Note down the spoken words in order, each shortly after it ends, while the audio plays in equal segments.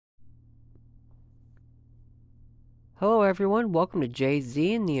Hello, everyone. Welcome to Jay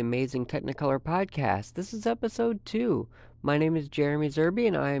Z and the Amazing Technicolor Podcast. This is episode 2. My name is Jeremy Zerby,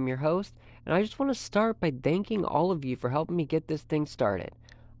 and I am your host. And I just want to start by thanking all of you for helping me get this thing started.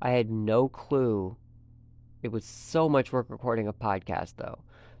 I had no clue it was so much work recording a podcast, though.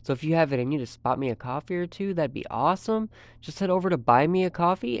 So if you have it in you to spot me a coffee or two, that'd be awesome. Just head over to Buy Me a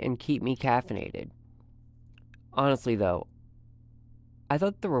Coffee and keep me caffeinated. Honestly, though, I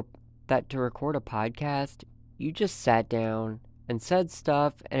thought that to record a podcast, you just sat down and said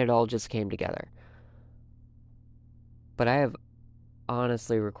stuff and it all just came together. But I have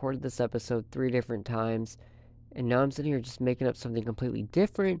honestly recorded this episode 3 different times, and now I'm sitting here just making up something completely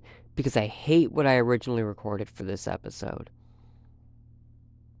different because I hate what I originally recorded for this episode.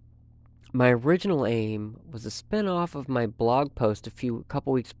 My original aim was a spin-off of my blog post a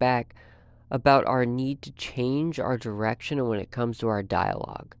couple weeks back about our need to change our direction when it comes to our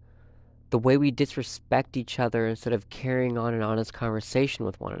dialogue. The way we disrespect each other instead of carrying on an honest conversation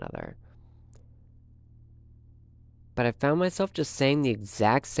with one another. But I found myself just saying the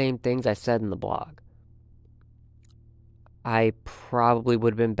exact same things I said in the blog. I probably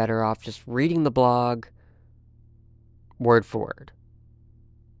would have been better off just reading the blog word for word.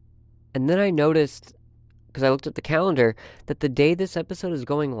 And then I noticed, because I looked at the calendar, that the day this episode is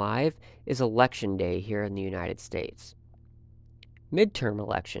going live is election day here in the United States. Midterm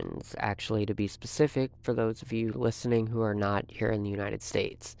elections, actually, to be specific, for those of you listening who are not here in the United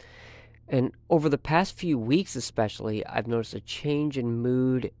States. And over the past few weeks especially, I've noticed a change in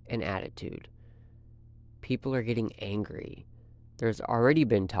mood and attitude. People are getting angry. There's already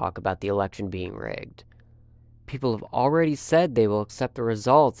been talk about the election being rigged. People have already said they will accept the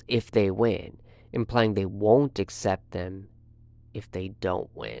results if they win, implying they won't accept them if they don't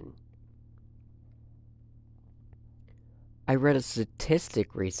win. I read a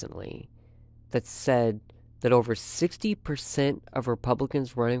statistic recently that said that over 60% of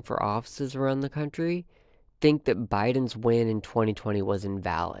Republicans running for offices around the country think that Biden's win in 2020 was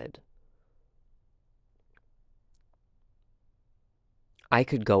invalid. I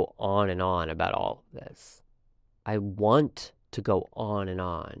could go on and on about all of this. I want to go on and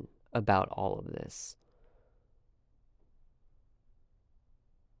on about all of this.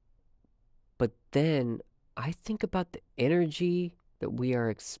 But then I think about the energy that we are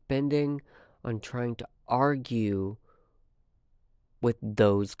expending on trying to argue with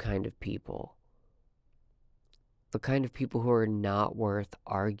those kind of people. The kind of people who are not worth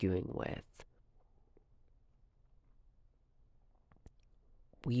arguing with.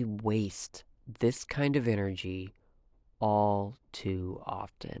 We waste this kind of energy all too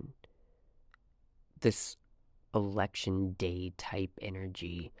often. This election day type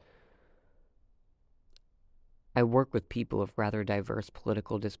energy. I work with people of rather diverse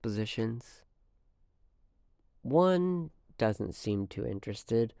political dispositions. One doesn't seem too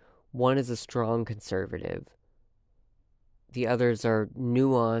interested. One is a strong conservative. The others are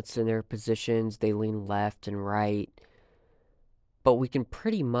nuanced in their positions. They lean left and right. But we can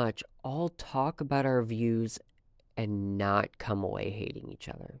pretty much all talk about our views and not come away hating each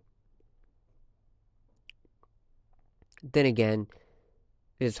other. Then again,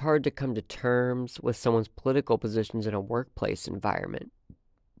 it is hard to come to terms with someone's political positions in a workplace environment.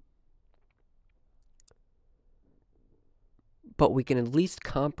 But we can at least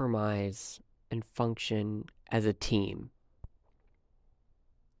compromise and function as a team.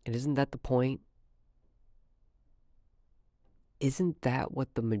 And isn't that the point? Isn't that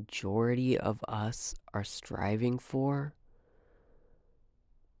what the majority of us are striving for?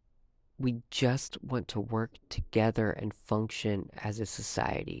 We just want to work together and function as a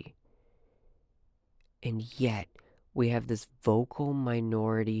society. And yet, we have this vocal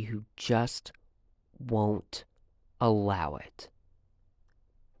minority who just won't allow it.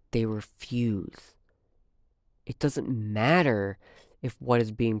 They refuse. It doesn't matter if what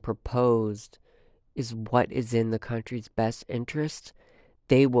is being proposed is what is in the country's best interest.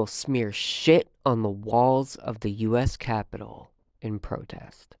 They will smear shit on the walls of the U.S. Capitol in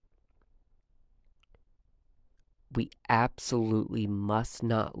protest. We absolutely must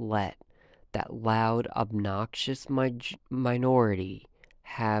not let that loud, obnoxious minority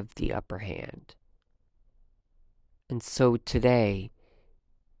have the upper hand. And so today,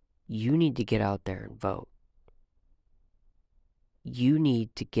 you need to get out there and vote. You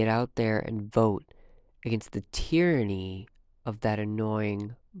need to get out there and vote against the tyranny of that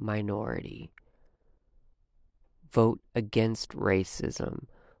annoying minority. Vote against racism.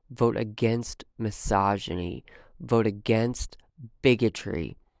 Vote against misogyny. Vote against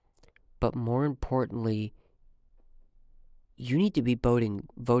bigotry. But more importantly, you need to be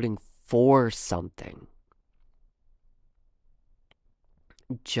voting for something.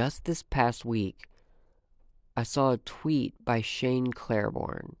 Just this past week, I saw a tweet by Shane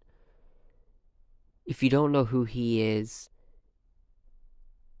Claiborne. If you don't know who he is,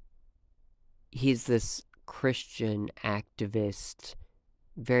 he's this Christian activist,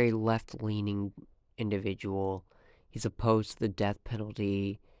 very left leaning individual. He's opposed to the death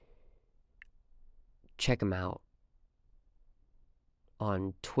penalty. Check him out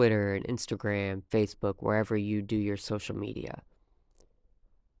on Twitter and Instagram, Facebook, wherever you do your social media.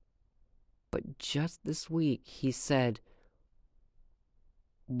 But just this week, he said,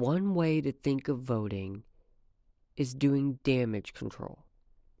 one way to think of voting is doing damage control.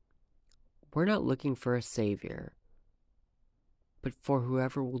 We're not looking for a savior, but for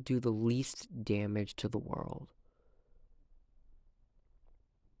whoever will do the least damage to the world.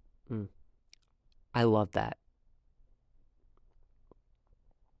 I love that.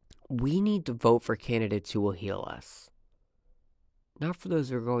 We need to vote for candidates who will heal us. Not for those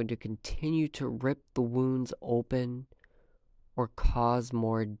who are going to continue to rip the wounds open or cause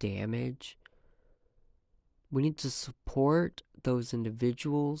more damage. We need to support those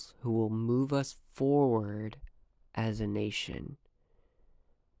individuals who will move us forward as a nation.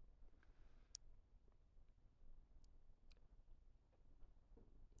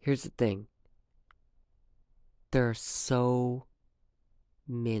 Here's the thing. There are so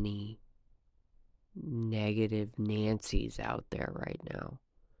many negative Nancys out there right now.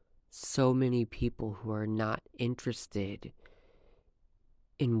 So many people who are not interested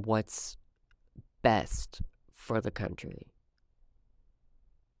in what's best for the country.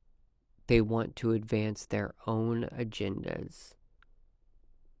 They want to advance their own agendas.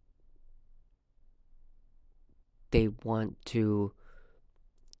 They want to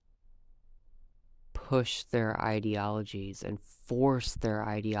push their ideologies and force their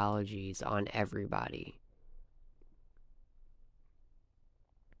ideologies on everybody.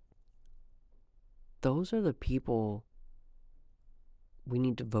 Those are the people we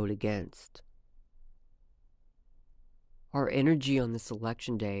need to vote against. Our energy on this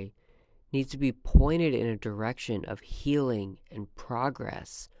election day needs to be pointed in a direction of healing and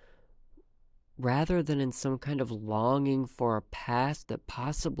progress, rather than in some kind of longing for a past that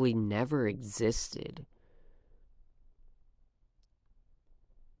possibly never existed.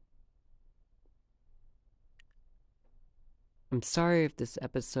 I'm sorry if this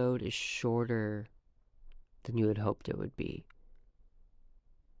episode is shorter than you had hoped it would be,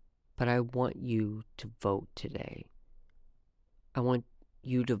 but I want you to vote today. I want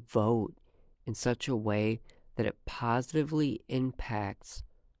you to vote in such a way that it positively impacts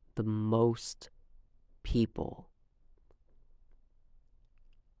the most people.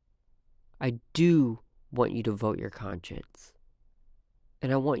 I do want you to vote your conscience,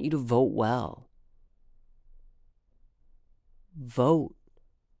 and I want you to vote well. Vote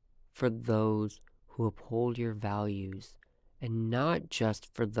for those who uphold your values, and not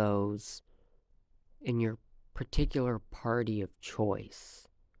just for those in your particular party of choice.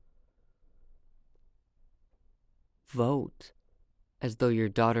 Vote as though your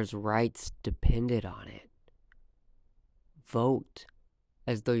daughter's rights depended on it. Vote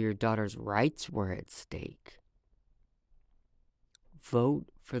as though your daughter's rights were at stake. Vote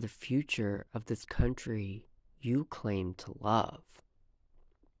for the future of this country you claim to love.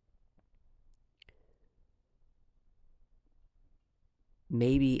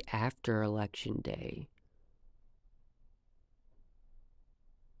 Maybe after Election Day,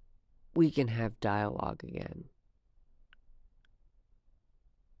 we can have dialogue again.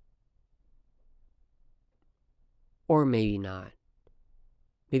 Or maybe not.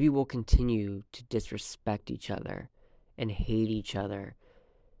 Maybe we'll continue to disrespect each other and hate each other.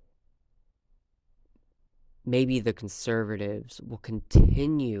 Maybe the conservatives will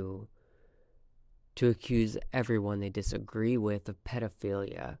continue to accuse everyone they disagree with of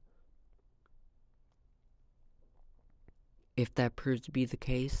pedophilia. If that proves to be the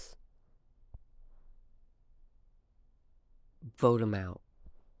case, vote them out.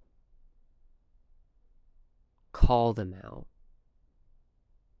 Call them out.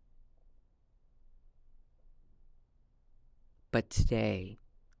 But today,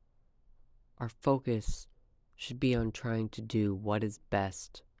 our focus should be on trying to do what is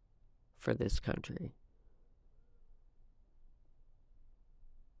best for this country.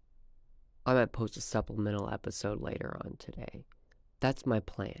 I might post a supplemental episode later on today. That's my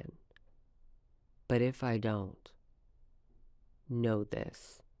plan. But if I don't, know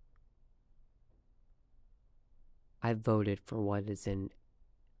this. I voted for what is in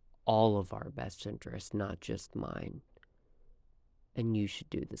all of our best interests, not just mine. And you should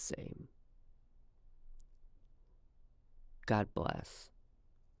do the same. God bless.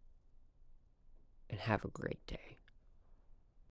 and have a great day.